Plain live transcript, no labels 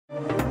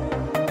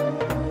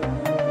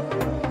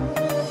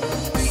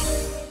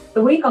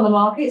The week on the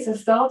markets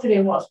has started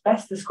in what's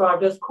best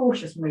described as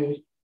cautious mood.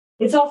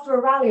 It's after a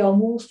rally on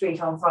Wall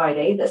Street on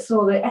Friday that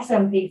saw the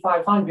S&P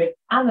 500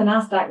 and the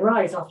Nasdaq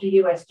rise after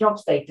US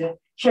jobs data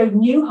showed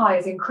new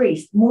highs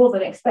increased more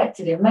than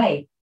expected in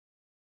May.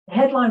 The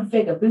headline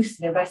figure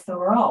boosted investor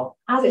morale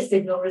as it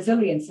signaled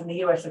resilience in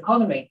the US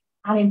economy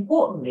and,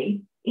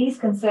 importantly,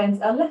 eased concerns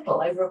a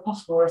little over a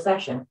possible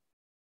recession.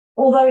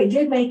 Although it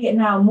did make it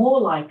now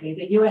more likely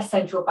the US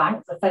central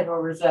bank, the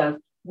Federal Reserve,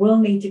 will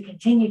need to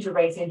continue to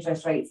raise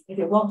interest rates if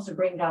it wants to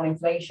bring down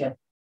inflation.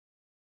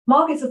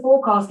 Markets are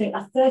forecasting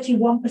a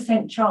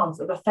 31% chance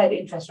of a Fed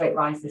interest rate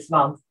rise this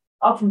month,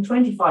 up from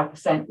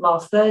 25%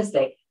 last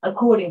Thursday,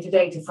 according to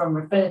data from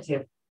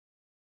Refinitiv.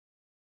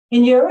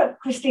 In Europe,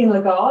 Christine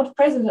Lagarde,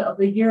 president of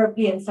the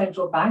European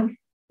Central Bank,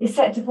 is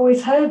set to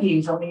voice her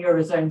views on the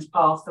Eurozone's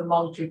path for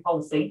monetary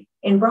policy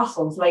in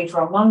Brussels later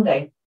on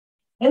Monday.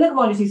 In the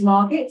commodities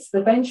markets,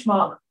 the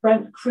benchmark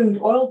Brent crude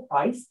oil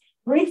price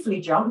briefly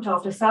jumped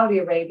after Saudi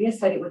Arabia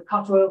said it would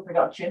cut oil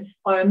production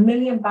by 1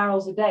 million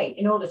barrels a day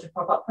in order to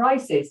prop up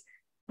prices.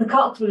 The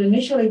cuts would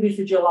initially be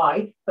for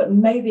July, but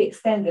may be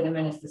extended, a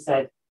minister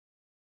said.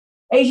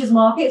 Asia's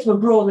markets were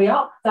broadly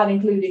up. That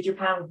included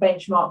Japan's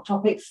benchmark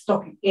Topix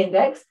stock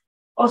index,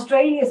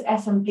 Australia's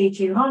S&P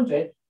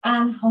 200,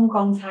 and Hong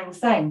Kong's Hang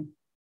Seng.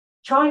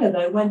 China,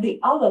 though, went the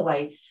other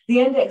way. The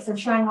index of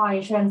Shanghai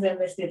and Shenzhen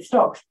listed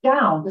stocks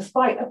down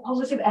despite a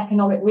positive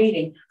economic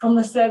reading from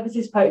the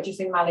Services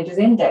Purchasing Managers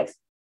Index,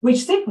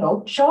 which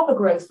signaled sharper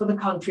growth for the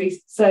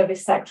country's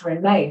service sector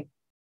in May.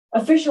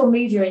 Official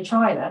media in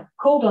China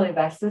called on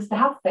investors to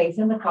have faith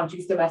in the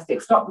country's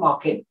domestic stock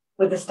market,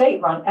 with the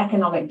state-run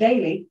Economic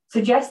Daily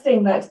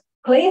suggesting that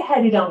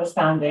clear-headed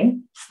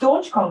understanding,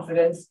 staunch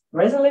confidence,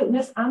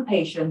 resoluteness, and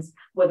patience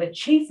were the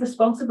chief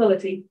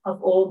responsibility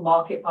of all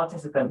market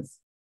participants.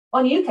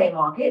 On UK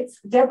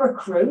markets, Deborah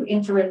Crew,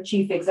 interim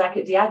chief exec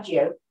at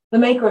Diageo, the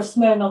maker of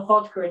Smirnoff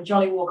vodka and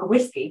Johnnie Walker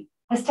whiskey,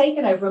 has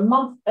taken over a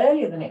month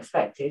earlier than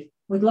expected,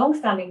 with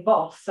long-standing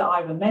boss Sir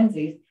Ivan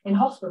Menzies in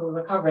hospital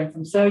recovering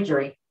from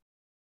surgery.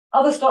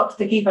 Other stocks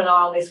to keep an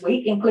eye on this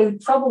week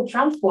include troubled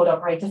transport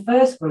operator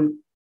First Group.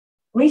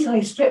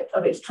 Recently stripped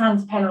of its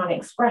TransPennine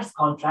Express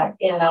contract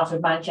in and out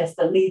of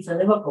Manchester, Leeds and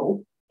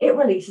Liverpool, it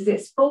releases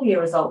its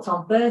full-year results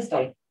on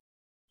Thursday.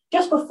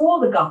 Just before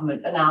the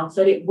government announced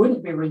that it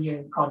wouldn't be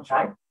renewing the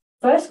contract,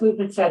 First Group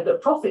had said that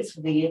profits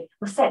for the year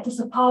were set to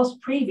surpass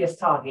previous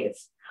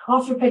targets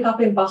after a pickup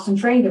in bus and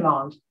train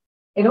demand.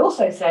 It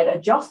also said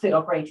adjusted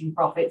operating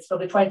profits for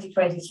the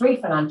 2023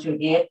 financial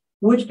year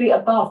would be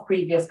above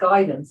previous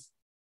guidance.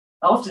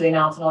 After the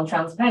announcement on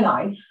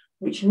TransPennine,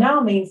 which now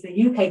means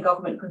the UK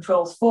government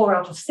controls 4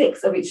 out of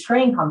 6 of its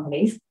train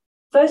companies,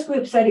 First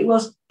Group said it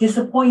was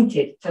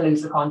disappointed to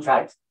lose the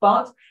contract,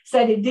 but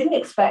said it didn't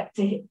expect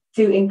to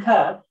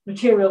incur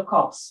material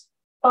costs.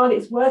 But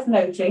it's worth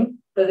noting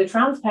that the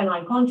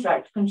TransPennine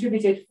contract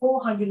contributed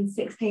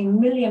 £416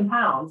 million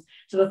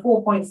to the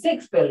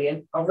 £4.6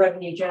 billion of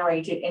revenue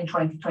generated in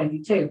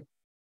 2022.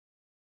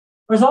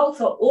 Results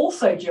are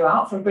also due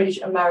out from British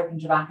American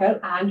Tobacco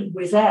and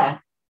Wizz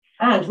Air.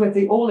 And with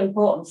the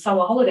all-important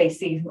summer holiday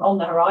season on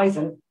the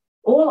horizon,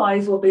 all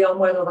eyes will be on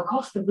whether the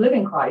cost of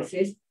living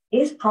crisis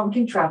is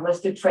prompting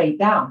travellers to trade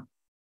down.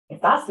 If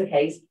that's the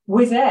case,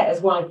 Wizz Air, as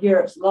one of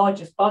Europe's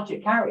largest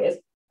budget carriers,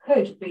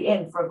 could be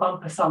in for a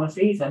bumper summer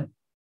season.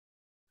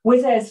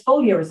 Wizz Air's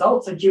full-year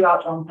results are due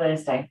out on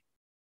Thursday.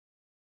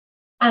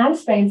 And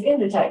Spain's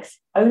Inditex,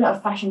 owner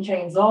of fashion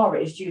chain Zara,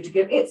 is due to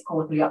give its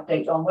quarterly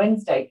update on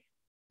Wednesday.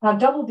 Now,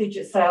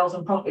 double-digit sales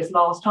and profits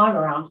last time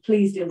around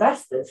pleased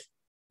investors.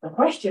 The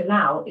question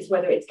now is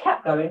whether it's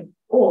kept going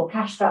or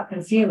cash-strapped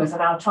consumers are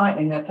now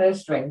tightening their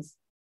purse strings.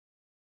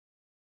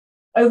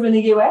 Over in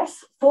the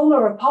US, former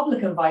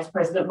Republican Vice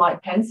President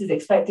Mike Pence is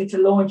expected to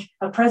launch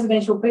a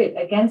presidential bid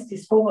against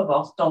his former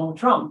boss, Donald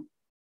Trump.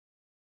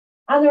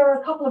 And there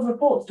are a couple of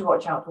reports to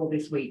watch out for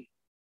this week.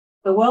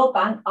 The World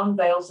Bank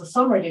unveils the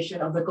summer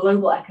edition of the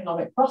Global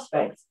Economic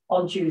Prospects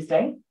on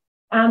Tuesday,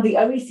 and the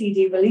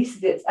OECD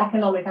releases its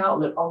economic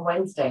outlook on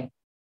Wednesday.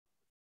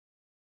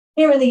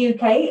 Here in the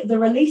UK, the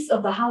release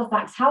of the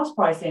Halifax House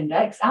Price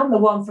Index and the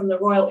one from the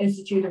Royal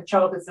Institute of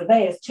Chartered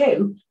Surveyors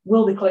too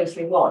will be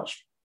closely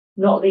watched,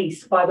 not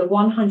least by the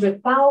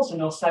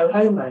 100,000 or so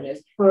homeowners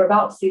who are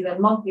about to see their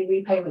monthly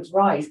repayments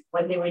rise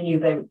when they renew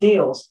their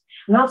deals.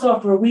 And that's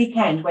after a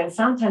weekend when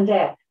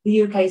Santander,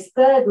 the UK's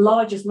third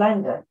largest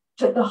lender,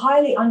 took the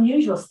highly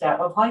unusual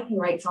step of hiking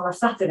rates on a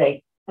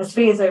Saturday as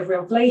fears over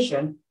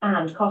inflation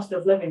and cost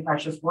of living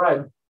pressures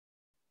grow.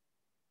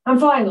 And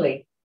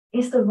finally,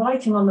 it's the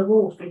writing on the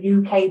wall for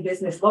UK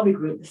business lobby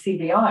group, the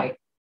CBI.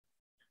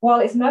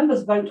 While its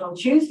members vote on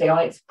Tuesday on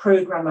its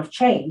programme of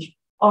change,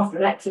 after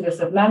an exodus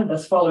of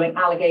members following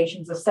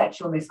allegations of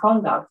sexual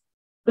misconduct,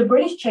 the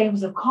British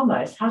Chambers of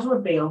Commerce has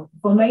revealed the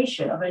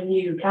formation of a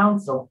new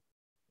council.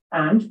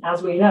 And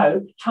as we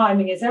know,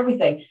 timing is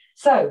everything.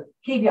 So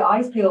keep your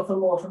eyes peeled for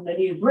more from the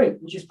new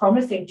group, which is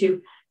promising to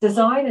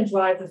design and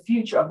drive the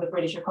future of the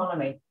British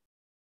economy.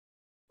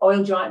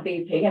 Oil giant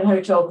BP and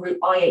hotel group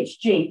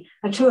IHG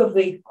are two of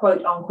the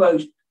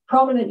quote-unquote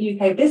prominent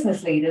UK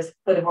business leaders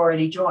that have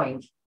already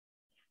joined.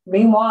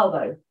 Meanwhile,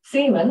 though,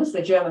 Siemens,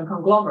 the German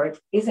conglomerate,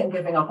 isn't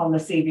giving up on the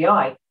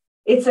CBI.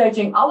 It's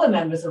urging other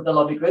members of the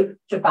lobby group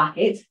to back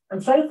it,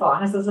 and so far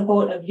has the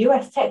support of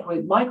US tech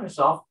group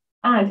Microsoft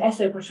and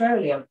Esso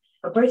Petroleum,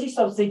 a British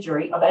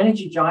subsidiary of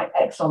energy giant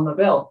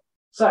ExxonMobil.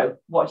 So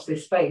watch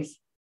this space.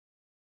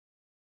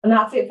 And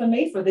that's it for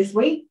me for this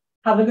week.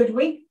 Have a good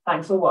week.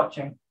 Thanks for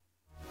watching.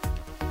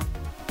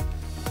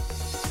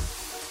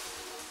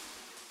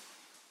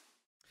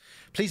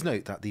 Please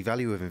note that the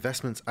value of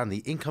investments and the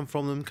income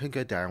from them can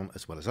go down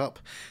as well as up,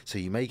 so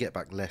you may get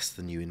back less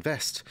than you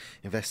invest.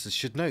 Investors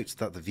should note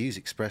that the views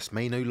expressed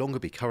may no longer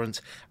be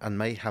current and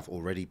may have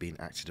already been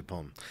acted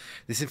upon.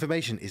 This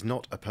information is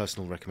not a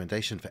personal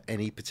recommendation for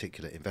any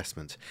particular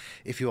investment.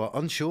 If you are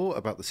unsure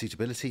about the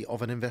suitability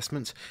of an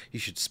investment, you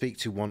should speak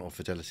to one of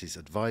Fidelity's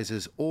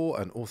advisors or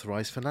an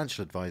authorised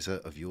financial advisor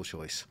of your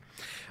choice.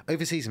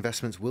 Overseas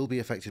investments will be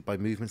affected by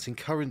movements in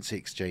currency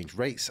exchange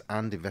rates,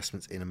 and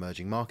investments in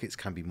emerging markets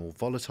can be more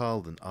volatile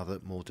than other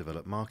more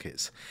developed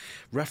markets.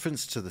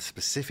 Reference to the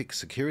specific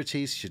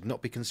securities should not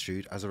be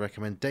construed as a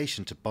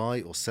recommendation to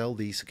buy or sell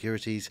these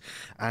securities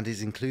and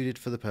is included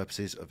for the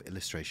purposes of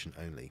illustration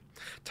only.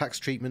 Tax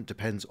treatment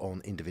depends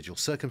on individual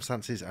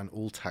circumstances and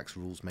all tax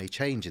rules may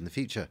change in the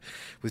future.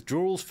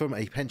 Withdrawals from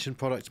a pension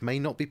product may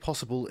not be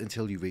possible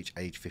until you reach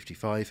age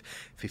 55,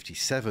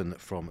 57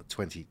 from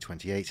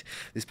 2028.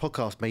 This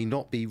podcast may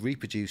not be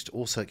reproduced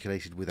or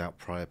circulated without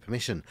prior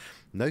permission.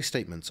 No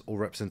statements or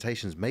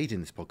representations made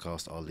in this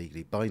podcast are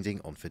legally binding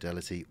on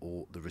Fidelity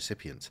or the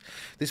recipient.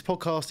 This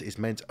podcast is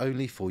meant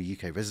only for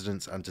UK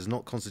residents and does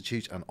not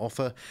constitute an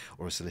offer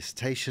or a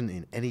solicitation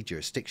in any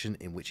jurisdiction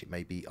in which it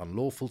may be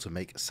unlawful to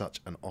make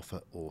such an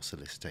offer or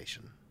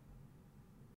solicitation.